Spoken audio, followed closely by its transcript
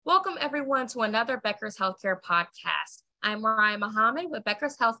Welcome everyone to another Becker's Healthcare podcast. I'm Mariah Muhammad with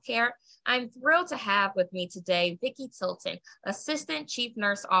Becker's Healthcare. I'm thrilled to have with me today Vicki Tilton, Assistant Chief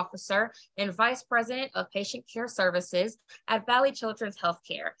Nurse Officer and Vice President of Patient Care Services at Valley Children's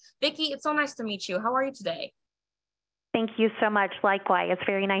Healthcare. Vicki, it's so nice to meet you. How are you today? Thank you so much. Likewise, it's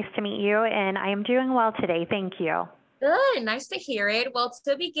very nice to meet you, and I am doing well today. Thank you. Good, nice to hear it. Well,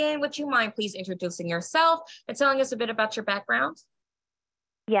 to begin, would you mind please introducing yourself and telling us a bit about your background?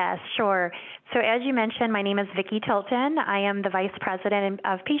 Yes, sure. So as you mentioned, my name is Vicki Tilton. I am the Vice President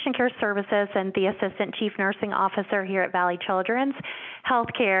of Patient Care Services and the Assistant Chief Nursing Officer here at Valley Children's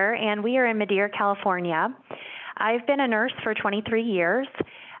Healthcare, and we are in Madeira, California. I've been a nurse for 23 years.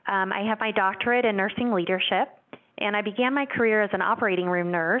 I have my doctorate in nursing leadership, and I began my career as an operating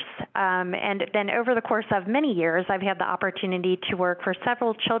room nurse. And then over the course of many years, I've had the opportunity to work for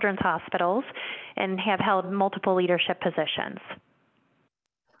several children's hospitals and have held multiple leadership positions.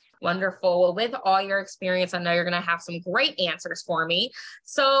 Wonderful. Well, with all your experience, I know you're going to have some great answers for me.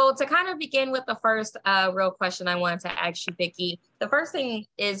 So to kind of begin with the first real question I wanted to ask you, Vicki, the first thing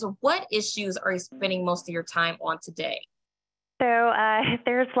is, what issues are you spending most of your time on today? So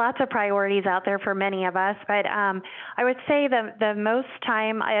there's lots of priorities out there for many of us, but I would say the most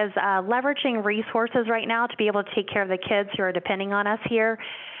time is leveraging resources right now to be able to take care of the kids who are depending on us here.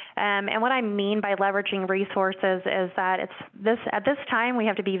 And what I mean by leveraging resources is that at this time we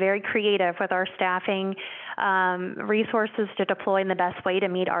have to be very creative with our staffing resources to deploy in the best way to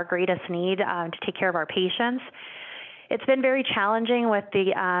meet our greatest need to take care of our patients. It's been very challenging with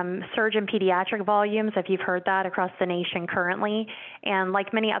the surge in pediatric volumes, if you've heard that, across the nation currently. And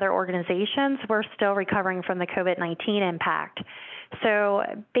like many other organizations, we're still recovering from the COVID-19 impact. So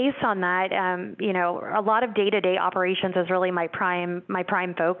based on that, a lot of day-to-day operations is really my prime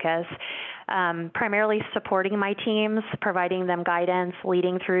focus, primarily supporting my teams, providing them guidance,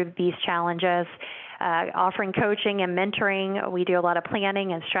 leading through these challenges, offering coaching and mentoring. We do a lot of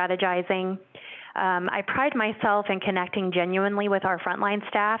planning and strategizing. I pride myself in connecting genuinely with our frontline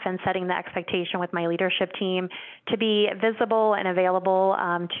staff and setting the expectation with my leadership team to be visible and available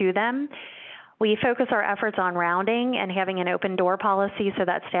to them. We focus our efforts on rounding and having an open door policy so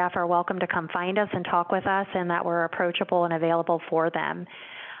that staff are welcome to come find us and talk with us and that we're approachable and available for them.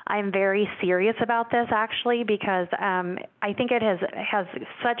 I'm very serious about this, actually, because I think it has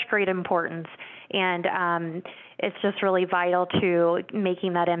such great importance, and it's just really vital to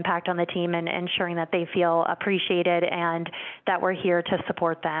making that impact on the team and ensuring that they feel appreciated and that we're here to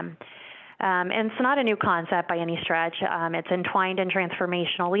support them. And it's not a new concept by any stretch. It's entwined in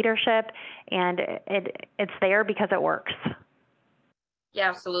transformational leadership, and it's there because it works. Yeah,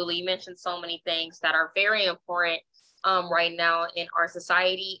 absolutely. You mentioned so many things that are very important right now in our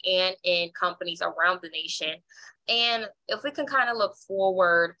society and in companies around the nation. And if we can kind of look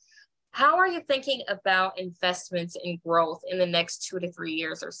forward, how are you thinking about investments in growth in the next 2 to 3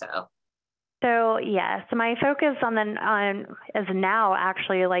 years or so? So yes, my focus is now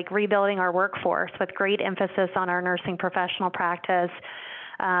actually like rebuilding our workforce with great emphasis on our nursing professional practice.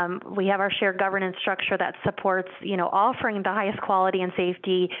 We have our shared governance structure that supports, offering the highest quality and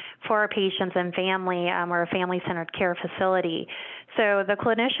safety for our patients and family. We're a family-centered care facility. So the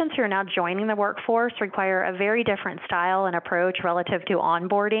clinicians who are now joining the workforce require a very different style and approach relative to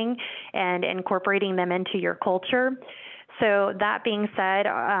onboarding and incorporating them into your culture. So that being said,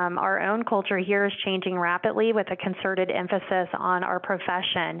 our own culture here is changing rapidly with a concerted emphasis on our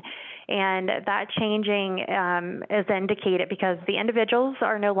profession. And that changing is indicated because the individuals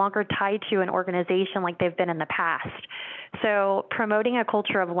are no longer tied to an organization like they've been in the past. So promoting a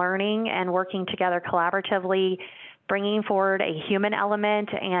culture of learning and working together collaboratively, bringing forward a human element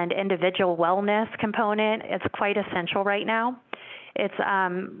and individual wellness component is quite essential right now. It's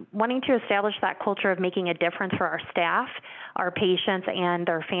wanting to establish that culture of making a difference for our staff, our patients, and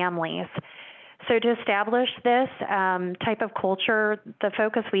their families. So to establish this type of culture, the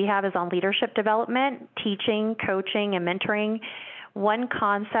focus we have is on leadership development, teaching, coaching, and mentoring. One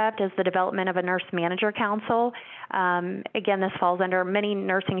concept is the development of a nurse manager council. Again, this falls under many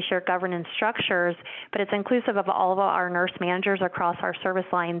nursing shared governance structures, but it's inclusive of all of our nurse managers across our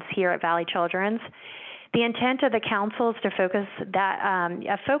service lines here at Valley Children's. The intent of the council is to focus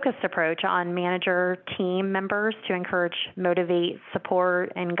a focused approach on manager team members to encourage, motivate,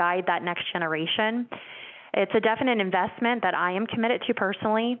 support, and guide that next generation. It's a definite investment that I am committed to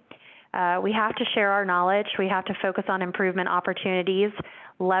personally. We have to share our knowledge. We have to focus on improvement opportunities,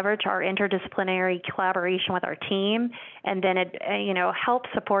 leverage our interdisciplinary collaboration with our team, and then help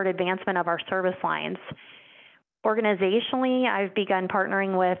support advancement of our service lines. Organizationally, I've begun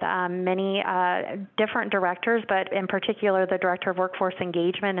partnering with many different directors, but in particular, the Director of Workforce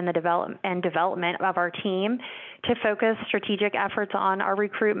Engagement and the development of our team to focus strategic efforts on our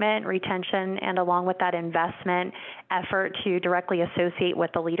recruitment, retention, and along with that investment effort to directly associate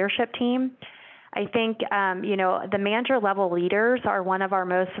with the leadership team. I think, the manager level leaders are one of our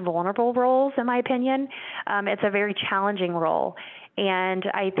most vulnerable roles, in my opinion. It's a very challenging role. And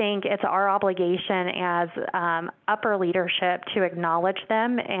I think it's our obligation as upper leadership to acknowledge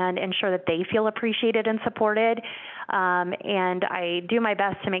them and ensure that they feel appreciated and supported. And I do my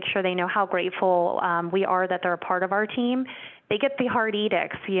best to make sure they know how grateful we are that they're a part of our team. They get the hard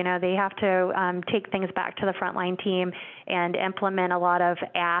edicts. They have to take things back to the frontline team and implement a lot of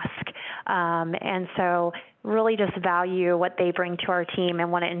ask. And so really just value what they bring to our team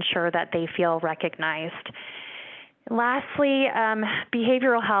and want to ensure that they feel recognized. Lastly,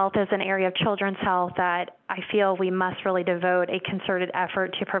 behavioral health is an area of children's health that I feel we must really devote a concerted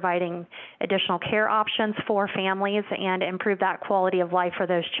effort to providing additional care options for families and improve that quality of life for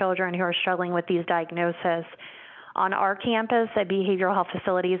those children who are struggling with these diagnoses. On our campus, a behavioral health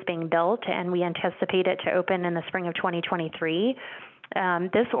facility is being built, and we anticipate it to open in the spring of 2023.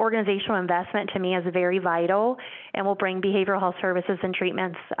 This organizational investment to me is very vital and will bring behavioral health services and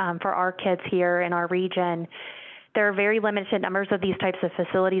treatments for our kids here in our region. There are very limited numbers of these types of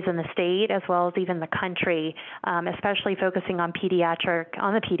facilities in the state as well as even the country, especially focusing on the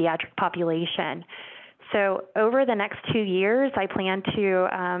pediatric population. So over the next 2 years, I plan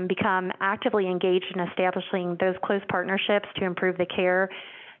to become actively engaged in establishing those close partnerships to improve the care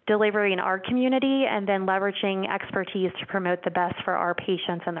delivery in our community and then leveraging expertise to promote the best for our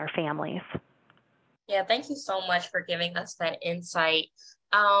patients and their families. Yeah, thank you so much for giving us that insight.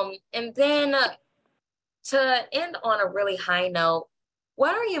 And then to end on a really high note,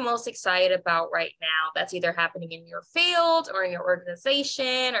 what are you most excited about right now that's either happening in your field or in your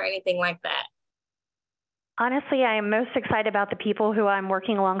organization or anything like that? Honestly, I am most excited about the people who I'm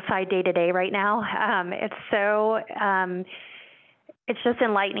working alongside day to day right now. It's just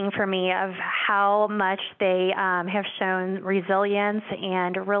enlightening for me of how much they have shown resilience,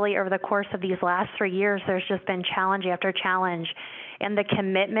 and really over the course of these last 3 years, there's just been challenge after challenge, and the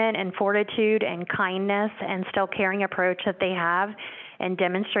commitment and fortitude and kindness and still caring approach that they have and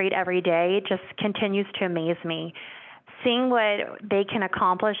demonstrate every day just continues to amaze me. Seeing what they can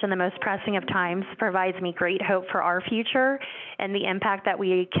accomplish in the most pressing of times provides me great hope for our future and the impact that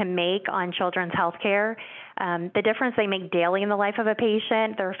we can make on children's health care. The difference they make daily in the life of a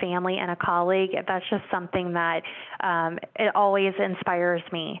patient, their family, and a colleague, that's just something that it always inspires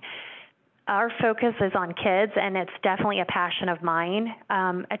me. Our focus is on kids, and it's definitely a passion of mine.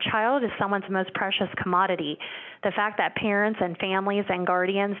 A child is someone's most precious commodity. The fact that parents and families and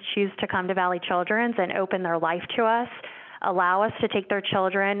guardians choose to come to Valley Children's and open their life to us, allow us to take their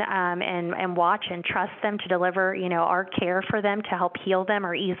children and watch and trust them to deliver, our care for them to help heal them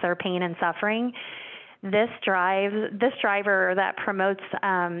or ease their pain and suffering. This driver that promotes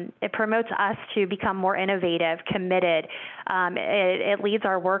us to become more innovative, committed. It leads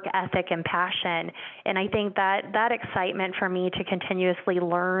our work ethic and passion. And I think that excitement for me to continuously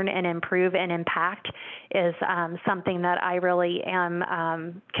learn and improve and impact is something that I really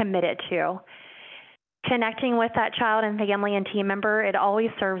am committed to. Connecting with that child and family and team member, it always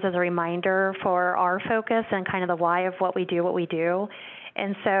serves as a reminder for our focus and kind of the why of what we do.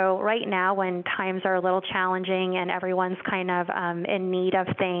 And so right now, when times are a little challenging and everyone's kind of in need of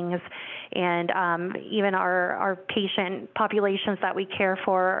things, and even our patient populations that we care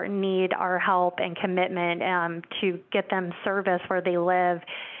for need our help and commitment to get them service where they live,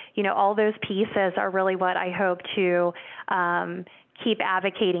 all those pieces are really what I hope to keep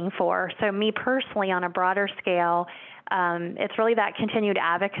advocating for. So me personally, on a broader scale, it's really that continued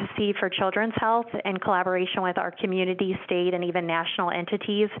advocacy for children's health in collaboration with our community, state, and even national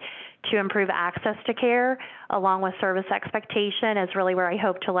entities to improve access to care, along with service expectation, is really where I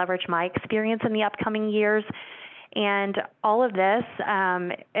hope to leverage my experience in the upcoming years. And all of this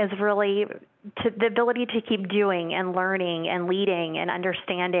is really the ability to keep doing and learning and leading and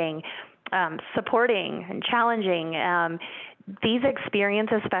understanding, supporting and challenging. These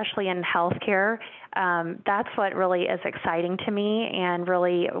experiences, especially in healthcare, that's what really is exciting to me, and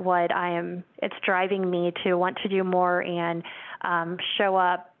really what it's driving me to want to do more and show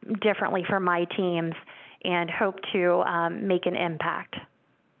up differently for my teams and hope to make an impact.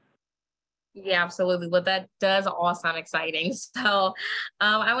 Yeah, absolutely. Well, that does all sound exciting. So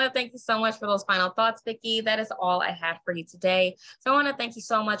I want to thank you so much for those final thoughts, Vicki. That is all I have for you today. So I want to thank you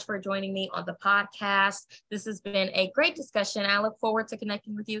so much for joining me on the podcast. This has been a great discussion. I look forward to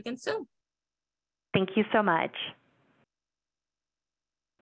connecting with you again soon. Thank you so much.